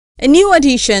A new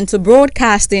addition to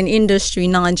broadcasting industry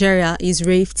in Nigeria is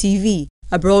RAVE TV,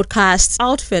 a broadcast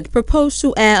outfit proposed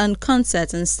to air on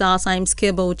Concert and StarTimes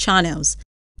cable channels.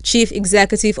 Chief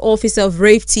Executive Officer of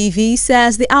RAVE TV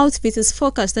says the outfit is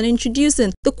focused on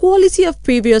introducing the quality of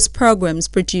previous programs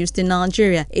produced in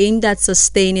Nigeria aimed at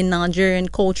sustaining Nigerian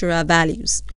cultural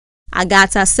values.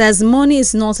 Agatha says money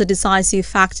is not a decisive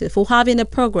factor for having a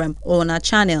program on a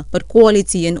channel, but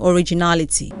quality and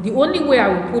originality. The only way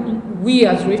we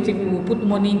as RAVE TV will put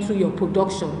money into your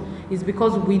production is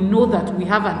because we know that we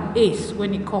have an ace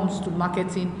when it comes to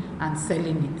marketing and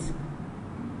selling it.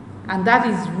 And that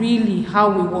is really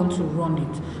how we want to run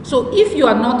it. So if you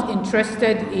are not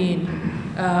interested in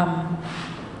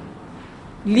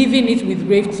leaving it with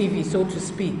RAVE TV, so to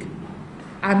speak,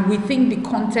 and we think the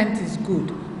content is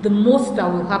good, the most that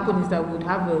will happen is that we would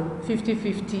have a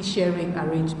 50-50 sharing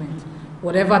arrangement,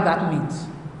 whatever that means.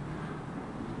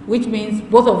 Which means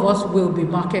both of us will be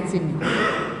marketing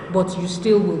it, but you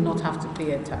still will not have to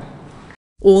pay a tag.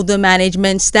 All the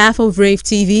management staff of RAVE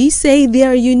TV say they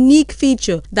are a unique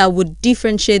feature that would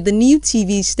differentiate the new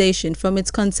TV station from its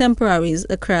contemporaries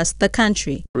across the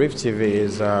country. RAVE TV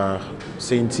is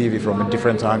seeing TV from a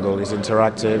different angle. It's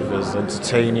interactive, it's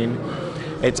entertaining,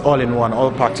 it's all in one,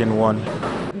 all packed in one.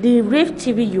 The RAVE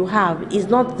TV you have is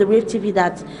not the RAVE TV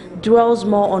that dwells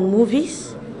more on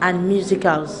movies and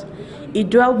musicals.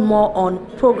 It dwells more on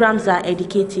programs that are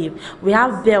educative. We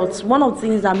have belts. One of the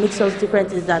things that makes us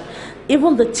different is that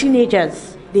even the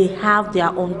teenagers, they have their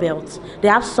own belts. They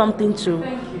have something to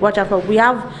watch out for. We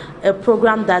have a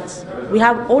program that we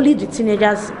have only the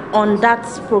teenagers on that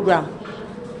program.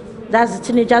 That's the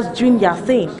teenagers doing their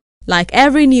thing. Like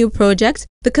every new project,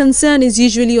 the concern is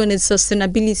usually on its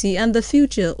sustainability and the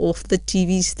future of the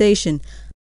TV station.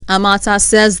 Amata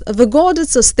says the goal to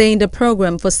sustain the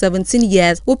program for 17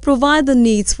 years will provide the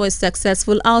needs for a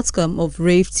successful outcome of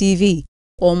RAVE TV.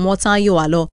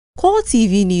 Omotayo, Core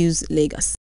TV News,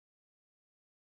 Lagos.